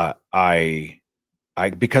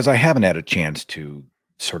 Because I haven't had a chance to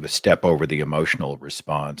sort of step over the emotional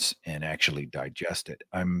response and actually digest it.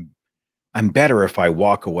 I'm better if I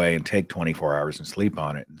walk away and take 24 hours and sleep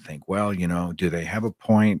on it and think, well, do they have a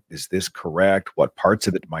point? Is this correct? What parts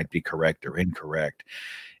of it might be correct or incorrect?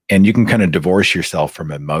 And you can kind of divorce yourself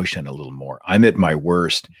from emotion a little more. I'm at my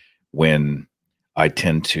worst when I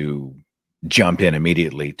tend to jump in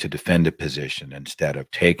immediately to defend a position instead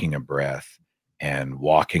of taking a breath and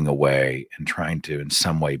walking away and trying to in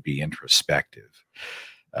some way be introspective.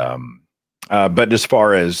 But as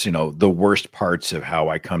far as, the worst parts of how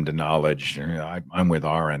I come to knowledge, I'm with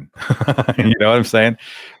Aaron. You know what I'm saying?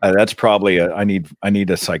 That's probably I need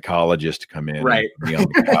a psychologist to come in, right, and be on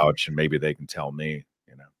the couch, and maybe they can tell me,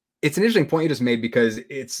 It's an interesting point you just made, because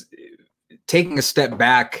it's taking a step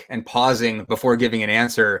back and pausing before giving an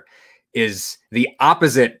answer is the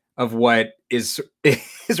opposite of what is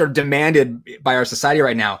or demanded by our society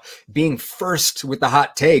right now. Being first with the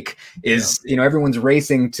hot take is, everyone's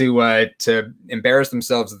racing to embarrass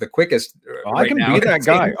themselves the quickest. I can be that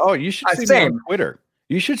guy. Oh, you should see me on Twitter.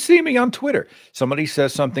 You should see me on Twitter. Somebody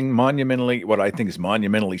says something what I think is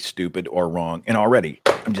monumentally stupid or wrong, and already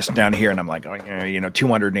I'm just down here and I'm like,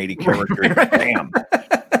 280 characters, damn.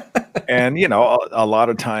 And a lot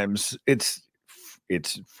of times it's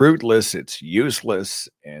fruitless, it's useless,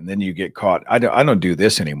 and then you get caught. I don't do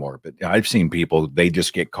this anymore, but I've seen people, they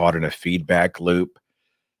just get caught in a feedback loop,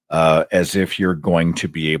 as if you're going to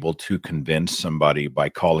be able to convince somebody by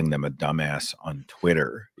calling them a dumbass on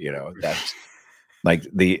Twitter. That's like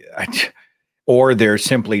or they're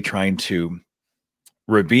simply trying to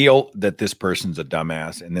reveal that this person's a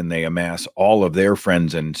dumbass, and then they amass all of their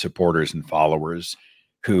friends and supporters and followers,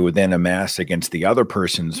 who then amass against the other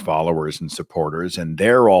person's followers and supporters, and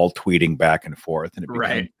they're all tweeting back and forth, and it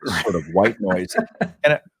becomes this sort of white noise.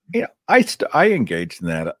 And I engaged in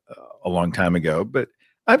that a long time ago, but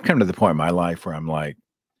I've come to the point in my life where I'm like,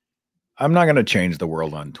 I'm not going to change the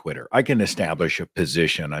world on Twitter. I can establish a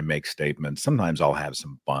position. I make statements. Sometimes I'll have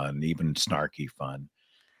some fun, even snarky fun.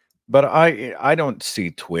 But I don't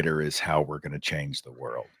see Twitter as how we're going to change the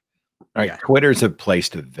world. Right? Yeah. Twitter's a place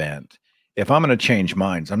to vent. If I'm going to change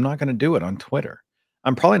minds, I'm not going to do it on Twitter.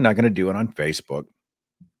 I'm probably not going to do it on Facebook.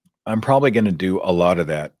 I'm probably going to do a lot of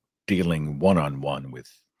that dealing one-on-one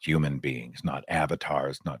with human beings, not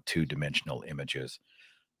avatars, not two-dimensional images.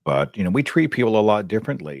 But, we treat people a lot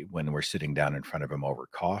differently when we're sitting down in front of them over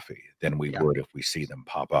coffee than we would if we see them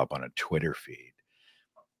pop up on a Twitter feed.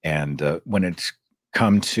 And when I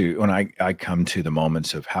come to the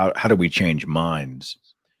moments of how do we change minds,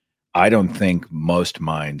 I don't think most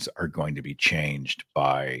minds are going to be changed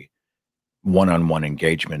by one-on-one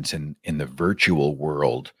engagements in the virtual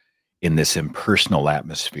world, in this impersonal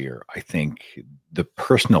atmosphere. I think the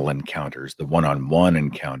personal encounters, the one-on-one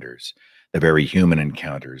encounters, the very human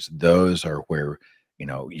encounters, those are where,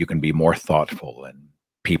 you can be more thoughtful and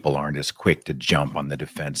people aren't as quick to jump on the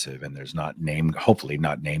defensive, and there's hopefully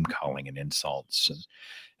not name calling and insults.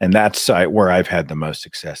 And that's where I've had the most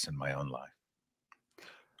success in my own life.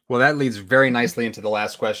 Well, that leads very nicely into the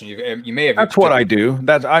last question. You may have. That's what I do.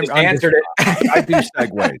 I answered it. I do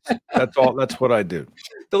segues. That's all. That's what I do.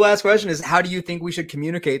 The last question is: how do you think we should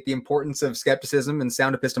communicate the importance of skepticism and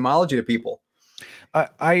sound epistemology to people?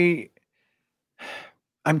 I'm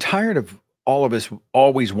tired of all of us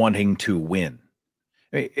always wanting to win.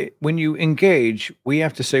 When you engage, we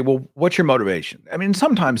have to say, well, what's your motivation? I mean,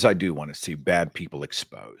 sometimes I do want to see bad people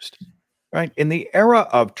exposed, right? In the era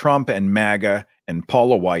of Trump and MAGA and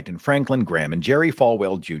Paula White and Franklin Graham and Jerry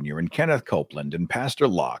Falwell Jr. and Kenneth Copeland and Pastor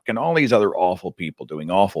Locke and all these other awful people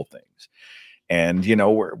doing awful things. And,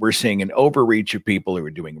 we're seeing an overreach of people who are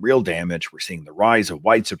doing real damage. We're seeing the rise of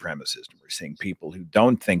white supremacists. We're seeing people who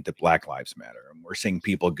don't think that Black Lives Matter. And we're seeing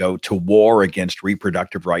people go to war against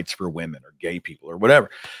reproductive rights for women or gay people or whatever.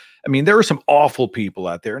 I mean, there are some awful people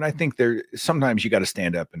out there. And I think sometimes you got to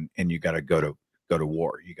stand up and you got to go to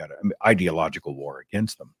war. You got to ideological war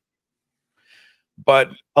against them.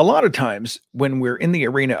 But a lot of times when we're in the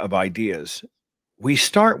arena of ideas, we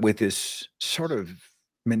start with this sort of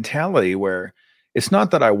mentality where it's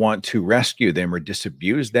not that I want to rescue them or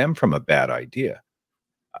disabuse them from a bad idea.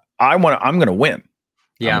 I'm going to win.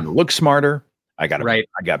 Yeah. I'm going to look smarter. I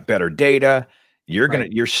got better data.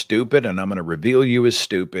 You're stupid, and I'm going to reveal you as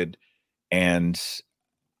stupid. And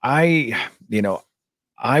I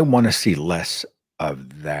want to see less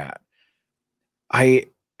of that.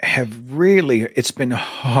 It's been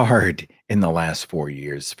hard in the last 4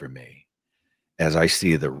 years for me. As I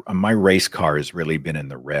see my race car has really been in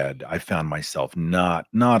the red. I found myself not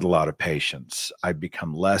a lot of patience. I've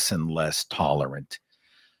become less and less tolerant.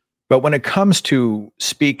 But when it comes to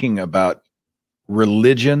speaking about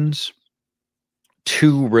religions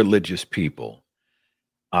to religious people,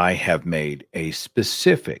 I have made a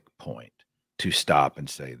specific point to stop and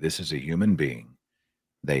say, this is a human being.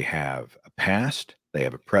 They have a past, they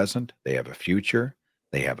have a present, they have a future,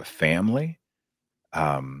 they have a family.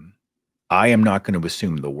 I am not going to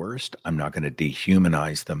assume the worst. I'm not going to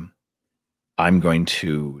dehumanize them. I'm going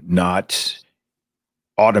to not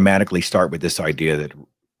automatically start with this idea that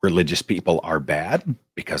religious people are bad,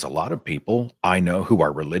 because a lot of people I know who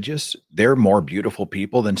are religious, they're more beautiful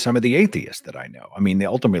people than some of the atheists that I know. I mean,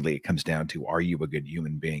 ultimately it comes down to, are you a good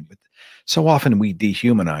human being? But so often we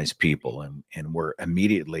dehumanize people and we're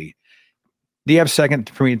immediately. Do you have a second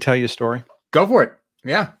for me to tell you a story? Go for it.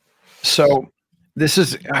 Yeah. So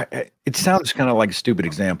it sounds kind of like a stupid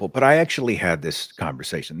example, but I actually had this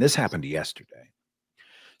conversation. This happened yesterday.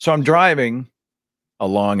 So I'm driving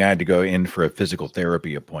along. I had to go in for a physical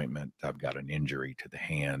therapy appointment. I've got an injury to the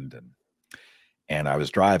hand, and I was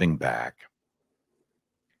driving back,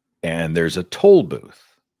 and there's a toll booth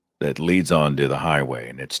that leads onto the highway,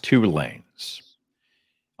 and it's 2 lanes.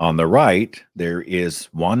 On the right, there is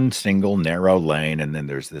one single narrow lane, and then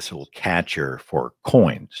there's this little catcher for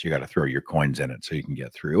coins. You got to throw your coins in it so you can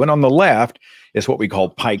get through. And on the left is what we call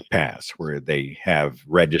Pike Pass, where they have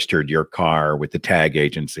registered your car with the tag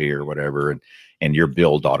agency or whatever, and you're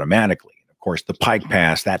billed automatically. Of course, the Pike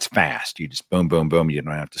Pass, that's fast. You just boom, boom, boom. You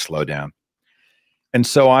don't have to slow down. And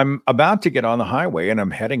so I'm about to get on the highway, and I'm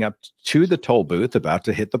heading up to the toll booth, about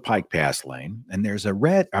to hit the Pike Pass lane. And there's a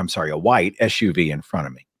white SUV in front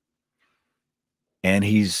of me. And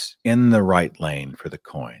he's in the right lane for the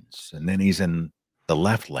coins. And then he's in the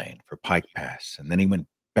left lane for Pike Pass. And then he went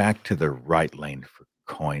back to the right lane for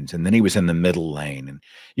coins. And then he was in the middle lane. And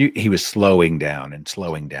he was slowing down. And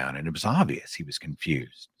it was obvious he was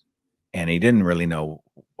confused. And he didn't really know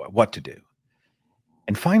what to do.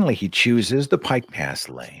 And finally, he chooses the Pike Pass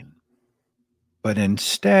lane. But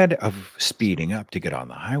instead of speeding up to get on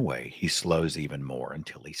the highway, he slows even more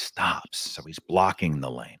until he stops. So he's blocking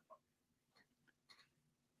the lane.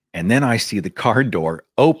 And then I see the car door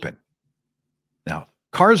open. Now,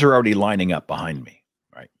 cars are already lining up behind me,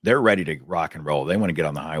 right? They're ready to rock and roll. They want to get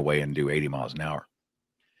on the highway and do 80 miles an hour.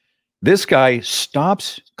 This guy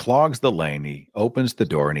stops, clogs the lane. He opens the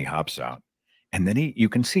door and he hops out. And then you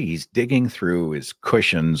can see he's digging through his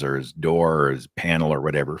cushions or his door or his panel or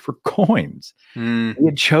whatever for coins. He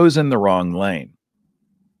had chosen the wrong lane.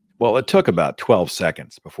 Well, it took about 12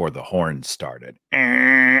 seconds before the horn started.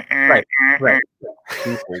 Right.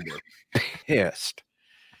 People were pissed.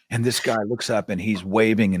 And this guy looks up and he's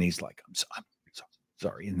waving and he's like, I'm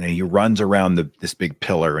sorry. And then he runs around this big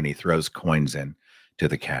pillar and he throws coins in to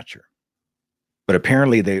the catcher. But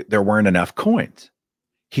apparently there weren't enough coins.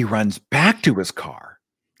 He runs back to his car.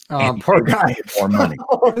 Oh, poor guy. More money.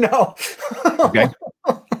 Oh, no. Okay.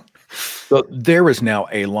 So there is now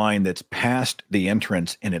a line that's past the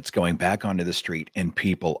entrance and it's going back onto the street, and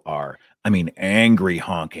people are, I mean, angry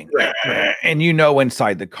honking. Right. And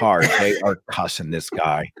inside the car, they are cussing this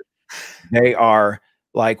guy. They are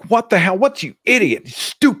like, what the hell? What, you idiot?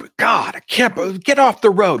 Stupid. God, I can't get off the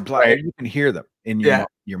road. Right. You can hear them in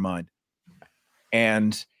your mind.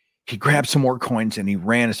 And he grabbed some more coins and he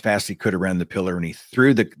ran as fast as he could around the pillar, and he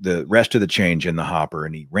threw the rest of the change in the hopper,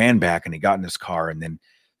 and he ran back and he got in his car, and then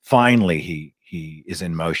finally he is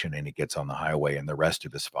in motion and he gets on the highway, and the rest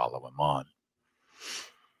of us follow him on.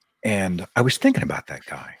 And I was thinking about that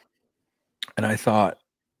guy, and I thought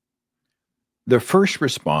the first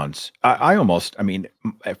response, I mean,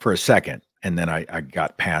 for a second, and then I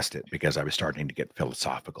got past it because I was starting to get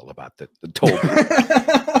philosophical about the toll.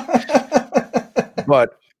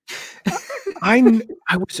 But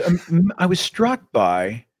I was struck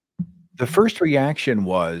by the first reaction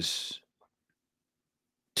was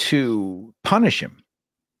to punish him.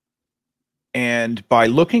 And by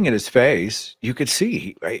looking at his face, you could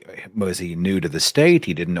see, was he new to the state?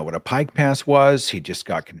 He didn't know what a pike pass was. He just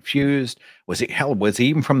got confused. Was he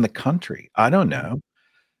even from the country? I don't know.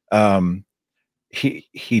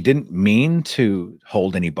 He didn't mean to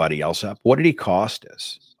hold anybody else up. What did he cost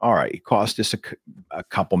us? All right, he cost us a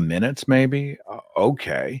couple minutes, maybe.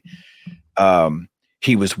 Okay.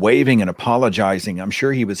 He was waving and apologizing. I'm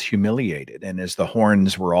sure he was humiliated. And as the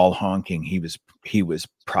horns were all honking, he was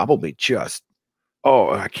probably just, oh,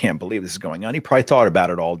 I can't believe this is going on. He probably thought about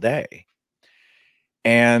it all day.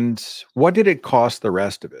 And what did it cost the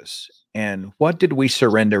rest of us? And what did we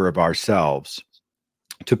surrender of ourselves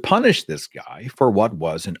to punish this guy for what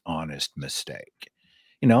was an honest mistake?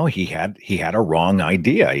 He had a wrong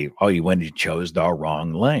idea. He chose the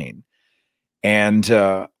wrong lane.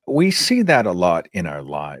 And we see that a lot in our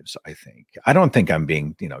lives, I think. I don't think I'm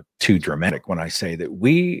being, too dramatic when I say that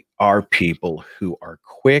we are people who are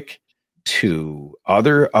quick to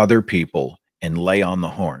other people and lay on the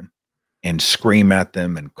horn and scream at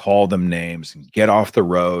them and call them names and get off the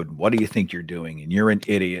road. What do you think you're doing? And you're an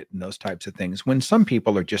idiot, and those types of things, when some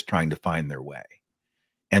people are just trying to find their way.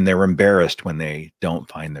 And they're embarrassed when they don't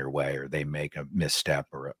find their way or they make a misstep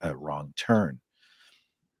or a wrong turn.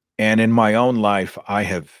 And in my own life, I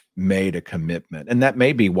have made a commitment, and that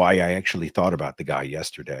may be why I actually thought about the guy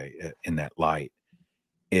yesterday in that light,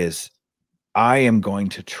 is I am going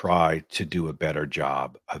to try to do a better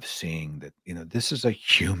job of seeing that, this is a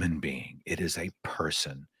human being. It is a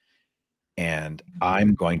person. And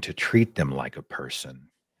I'm going to treat them like a person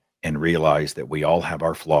and realize that we all have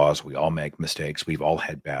our flaws. We all make mistakes. We've all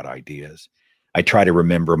had bad ideas. I try to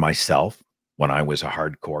remember myself when I was a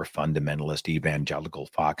hardcore fundamentalist, evangelical,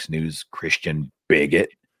 Fox News, Christian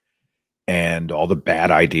bigot, and all the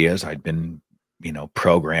bad ideas I'd been,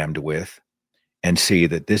 programmed with, and see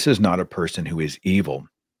that this is not a person who is evil.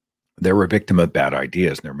 They're a victim of bad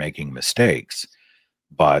ideas and they're making mistakes.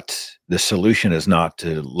 But the solution is not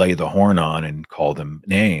to lay the horn on and call them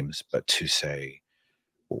names, but to say,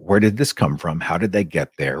 where did this come from? How did they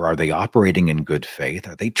get there? Are they operating in good faith?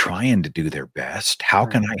 Are they trying to do their best? How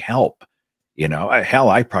can I help? Hell,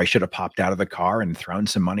 I probably should have popped out of the car and thrown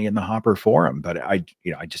some money in the hopper for them. But I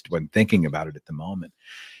just wasn't thinking about it at the moment.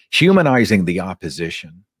 Humanizing the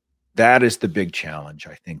opposition, that is the big challenge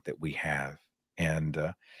I think that we have.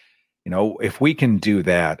 And, if we can do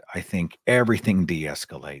that, I think everything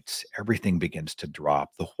de-escalates. Everything begins to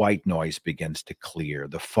drop. The white noise begins to clear.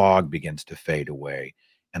 The fog begins to fade away.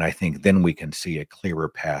 And I think then we can see a clearer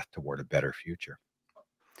path toward a better future.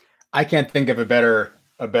 I can't think of a better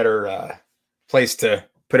place to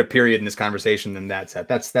put a period in this conversation than that, Seth.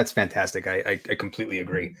 That's fantastic. I completely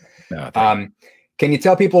agree. No, can you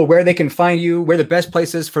tell people where they can find you, where the best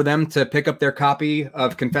place is for them to pick up their copy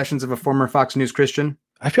of Confessions of a Former Fox News Christian?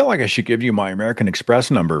 I feel like I should give you my American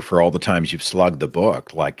Express number for all the times you've slugged the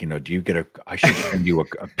book. Like, do you get I should send you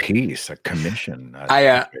a piece, a commission.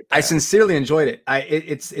 I sincerely enjoyed it.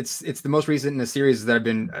 It's the most recent in a series that I've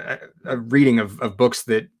been reading of books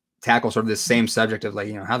that tackle sort of this same subject of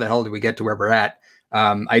how the hell did we get to where we're at?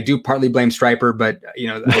 I do partly blame Stryper, but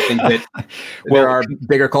I think that there are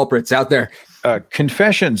bigger culprits out there.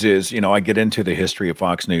 Confessions is, I get into the history of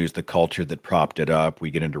Fox News, the culture that propped it up.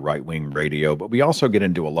 We get into right-wing radio, but we also get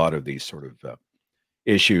into a lot of these sort of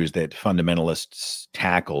issues that fundamentalists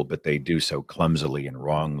tackle, but they do so clumsily and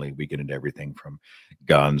wrongly. We get into everything from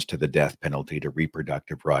guns to the death penalty to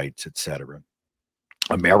reproductive rights, etc.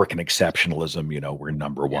 American exceptionalism, we're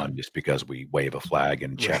number one just because we wave a flag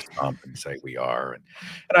and chest bump and say we are. And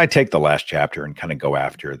I take the last chapter and kind of go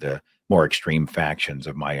after the more extreme factions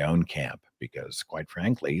of my own camp, because quite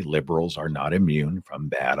frankly, liberals are not immune from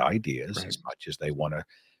bad ideas as much as they want to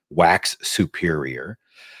wax superior.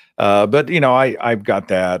 But I've got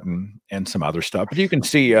that and some other stuff. But you can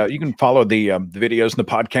see, you can follow the videos and the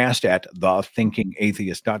podcast at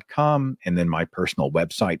thethinkingatheist.com. And then my personal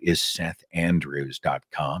website is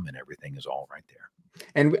sethandrews.com, and everything is all right there.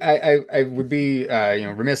 And I would be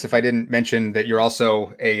remiss if I didn't mention that you're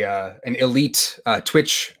also an elite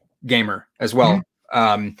Twitch gamer as well.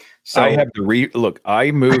 So I have to look.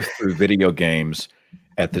 I move through video games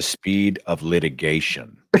at the speed of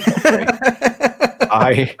litigation. Okay?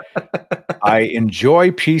 I enjoy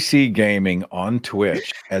PC gaming on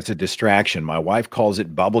Twitch as a distraction. My wife calls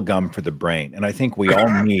it bubblegum for the brain, and I think we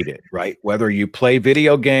all need it, right? Whether you play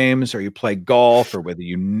video games or you play golf or whether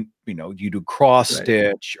you do cross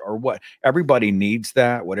stitch or what, everybody needs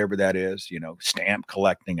that, whatever that is, stamp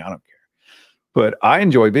collecting, I don't care. But I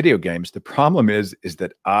enjoy video games. The problem is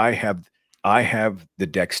that I have the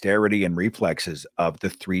dexterity and reflexes of the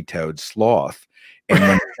three-toed sloth, and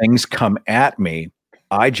when things come at me,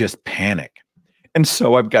 I just panic. And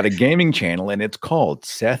so I've got a gaming channel, and it's called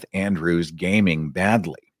Seth Andrews Gaming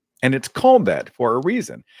Badly. And it's called that for a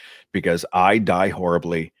reason, because I die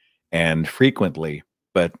horribly and frequently,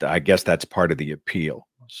 but I guess that's part of the appeal.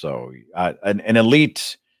 So an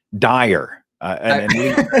elite dyer, an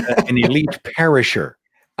elite perisher.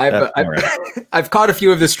 I've caught a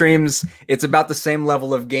few of the streams. It's about the same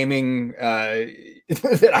level of gaming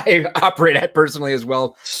that I operate at personally as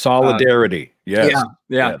well. Solidarity. Yes. Yeah.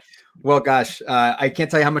 Yes. Well, gosh, I can't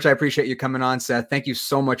tell you how much I appreciate you coming on, Seth. Thank you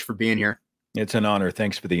so much for being here. It's an honor.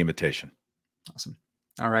 Thanks for the invitation. Awesome.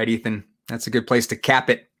 All right, Ethan, that's a good place to cap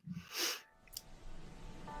it.